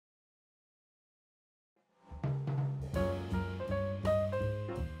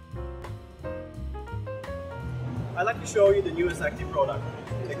I'd like to show you the newest ACTi product,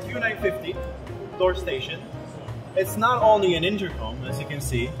 the Q950 door station. It's not only an intercom, as you can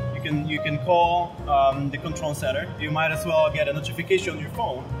see. You can call the control center. You might as well get a notification on your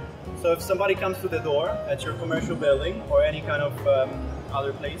phone. So if somebody comes to the door at your commercial building or any kind of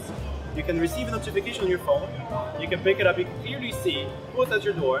other place, you can receive a notification on your phone. You can pick it up. You can clearly see who's at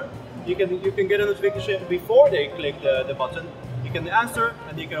your door. You can get a notification before they click the button. You can answer,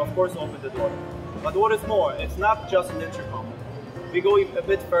 and you can of course open the door. But what is more, it's not just an intercom. We go a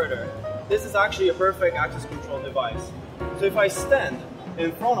bit further. This is actually a perfect access control device. So if I stand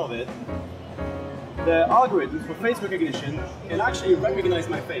in front of it, the algorithms for face recognition can actually recognize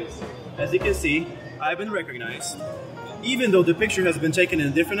my face. As you can see, I've been recognized. Even though the picture has been taken in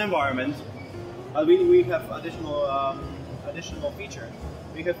a different environment, we have additional feature.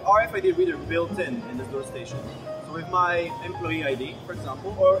 We have RFID reader built in this door station. So with my employee ID, for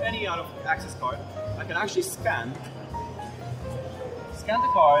example, or any out of access card, I can actually scan the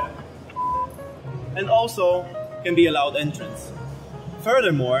card, and also can be allowed entrance.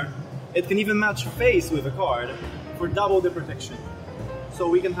 Furthermore, it can even match face with a card for double the protection. So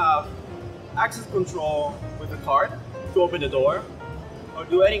we can have access control with a card to open the door or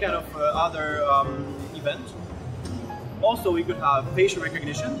do any kind of other event. Also, we could have facial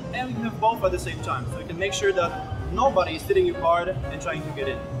recognition, and we can have both at the same time. So we can make sure that nobody is stealing your card and trying to get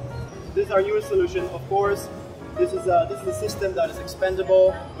in. This is our newest solution. Of course, this is a system that is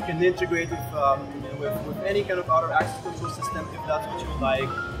expandable. You can integrate with any kind of other access control system if that's what you would like,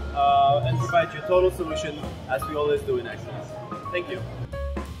 and provide you a total solution as we always do in ACTi. Thank you.